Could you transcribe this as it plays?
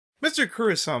Mr.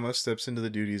 Kurosama steps into the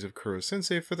duties of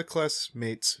Kuro-sensei for the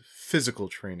classmates' physical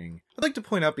training. I'd like to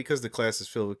point out because the class is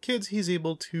filled with kids, he's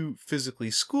able to physically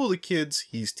school the kids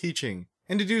he's teaching,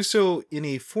 and to do so in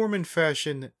a form and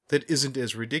fashion that isn't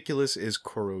as ridiculous as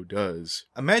Kuro does.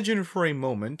 Imagine for a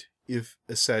moment if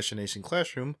Assassination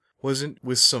Class Room wasn't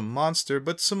with some monster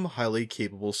but some highly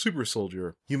capable super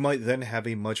soldier. You might then have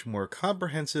a much more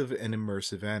comprehensive and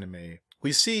immersive anime.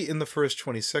 We see in the first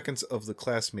 20 seconds of the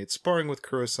classmates sparring with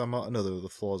Kurosama another of the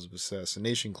flaws of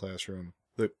Assassination Class Room.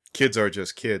 The kids are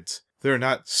just kids. They're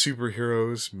not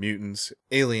superheroes, mutants,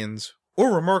 aliens,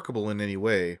 or remarkable in any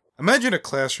way. Imagine a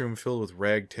classroom filled with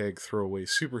ragtag throwaway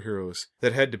superheroes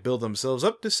that had to build themselves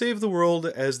up to save the world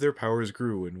as their powers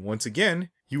grew, and once again,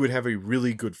 you would have a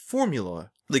really good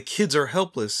formula. The kids are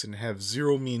helpless and have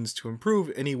zero means to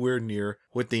improve anywhere near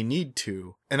what they need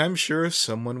to, and I'm sure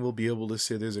someone will be able to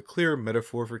say there's a clear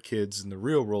metaphor for kids in the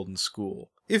real world in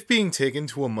school. If being taken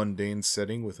to a mundane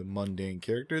setting with mundane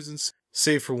characters and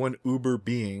save for one uber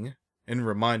being, and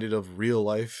reminded of real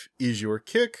life is your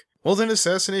kick, well then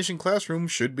Assassination Class Room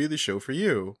should be the show for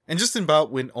you. And just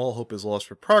about when all hope is lost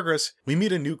for progress, we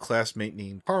meet a new classmate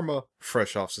named Karma,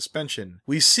 fresh off suspension.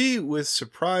 We see with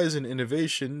surprise and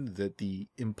innovation that the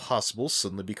impossible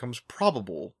suddenly becomes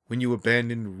probable. When you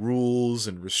abandon rules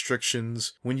and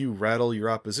restrictions, when you rattle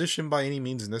your opposition by any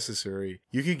means necessary,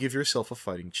 you can give yourself a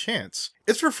fighting chance.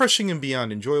 It's refreshing and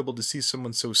beyond enjoyable to see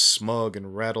someone so smug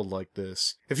and rattled like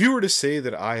this. If you were to say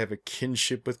that I have a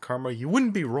kinship with Karma, you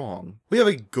wouldn't be wrong. We have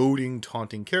a goading,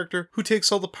 taunting character who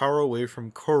takes all the power away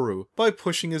from Kuro by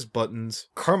pushing his buttons.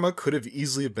 Karma could have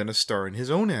easily been a star in his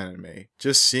own anime.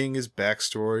 Just seeing his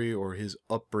backstory or his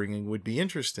upbringing would be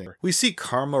interesting. We see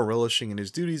Karma relishing in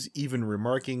his duties, even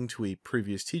remarking to a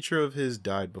previous teacher of his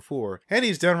died before, and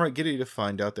he's downright giddy to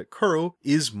find out that Kuro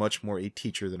is much more a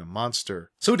teacher than a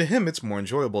monster. So to him it's more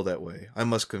enjoyable that way. I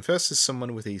must confess, as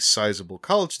someone with a sizable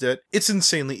college debt, it's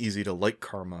insanely easy to like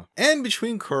Karma. And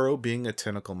between Kuro being a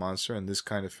tentacle monster and this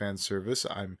kind of fan service,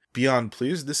 I'm beyond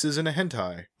pleased this isn't a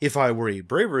hentai. If I were a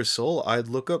braver soul, I'd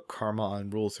look up Karma on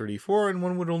Rule 34 and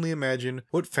one would only imagine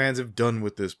what fans have done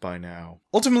with this by now.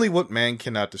 Ultimately, what man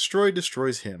cannot destroy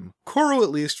destroys him. Kuro,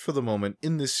 at least for the moment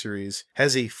in this series,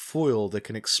 has a foil that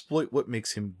can exploit what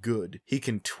makes him good. He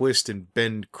can twist and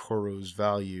bend Kuro's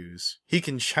values. He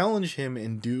can challenge him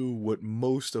and do what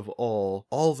most of all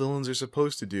villains are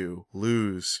supposed to do: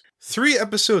 lose. 3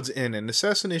 episodes in, and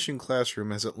Assassination Class Room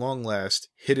has at long last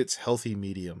hit its healthy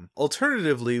medium.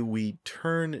 Alternatively, we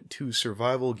turn to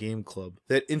Survival Game Club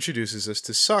that introduces us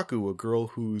to Saku, a girl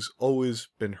who's always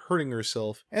been hurting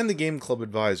herself, and the game club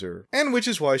advisor, and which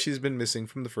is why she's been missing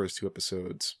from the first 2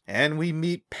 episodes. And we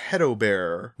meet Pedo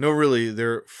Bear. No, really,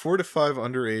 there are 4 to 5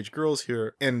 underage girls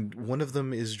here, and one of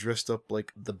them is dressed up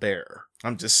like the bear.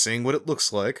 I'm just saying what it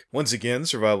looks like. Once again,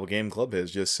 Survival Game Club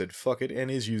has just said fuck it and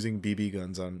is using BB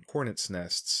guns on hornets'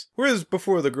 nests. Whereas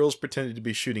before the girls pretended to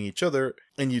be shooting each other,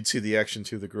 and you'd see the action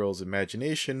through the girls'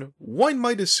 imagination, one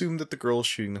might assume that the girls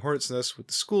shooting the hornet's nest with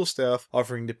the school staff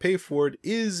offering to pay for it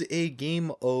is a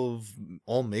game of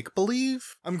all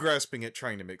make-believe? I'm grasping at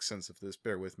trying to make sense of this,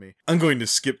 bear with me. I'm going to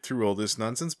skip through all this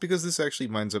nonsense because this actually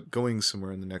winds up going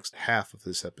somewhere in the next half of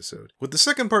this episode, with the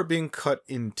second part being cut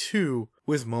in 2,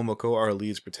 with Momoko, our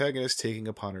lead's protagonist, taking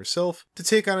upon herself to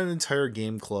take on an entire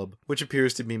game club, which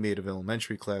appears to be made of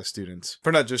elementary class students,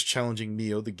 for not just challenging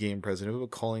Mio, the game president,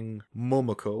 but calling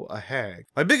Momoko a hag.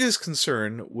 My biggest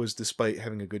concern was, despite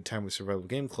having a good time with Survival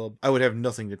Game Club, I would have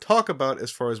nothing to talk about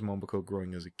as far as Momoko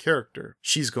growing as a character.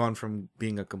 She's gone from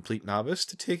being a complete novice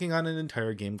to taking on an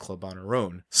entire game club on her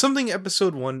own, something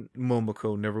episode 1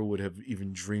 Momoko never would have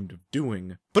even dreamed of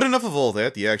doing. But enough of all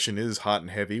that. The action is hot and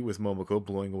heavy, with Momoko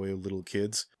blowing away little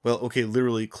kids. Well, okay,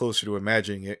 literally closer to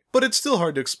imagining it, but it's still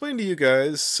hard to explain to you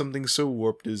guys. Something so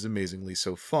warped is amazingly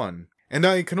so fun. And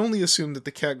I can only assume that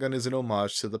the cat gun is an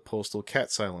homage to the postal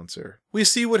cat silencer. We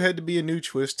see what had to be a new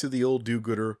twist to the old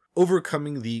do-gooder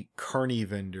overcoming the carny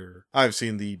vendor. I've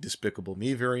seen the Despicable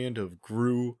Me variant of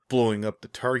Gru blowing up the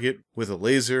target with a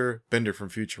laser, Bender from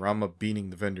Futurama beating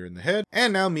the vendor in the head,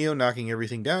 and now Mio knocking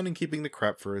everything down and keeping the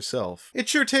crap for herself. It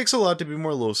sure takes a lot to be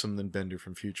more loathsome than Bender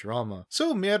from Futurama,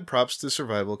 so mad props to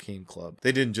Survival Game Club.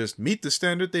 They didn't just meet the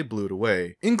standard, they blew it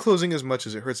away. In closing, as much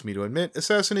as it hurts me to admit,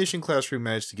 Assassination Class Room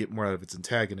managed to get more out of its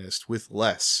antagonist with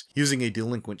less, using a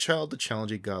delinquent child to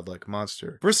challenge a godlike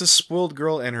monster, versus spoiled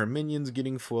girl and her minions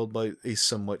getting foiled by a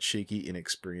somewhat shaky,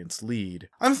 inexperienced lead.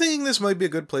 I'm thinking this might be a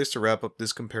good place to wrap up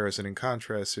this comparison and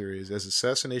contrast series, as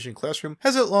Assassination Class Room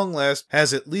has at long last,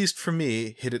 at least for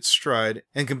me, hit its stride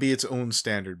and can be its own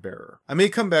standard bearer. I may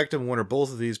come back to one or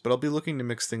both of these, but I'll be looking to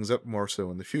mix things up more so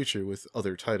in the future with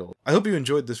other titles. I hope you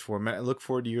enjoyed this format and look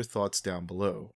forward to your thoughts down below.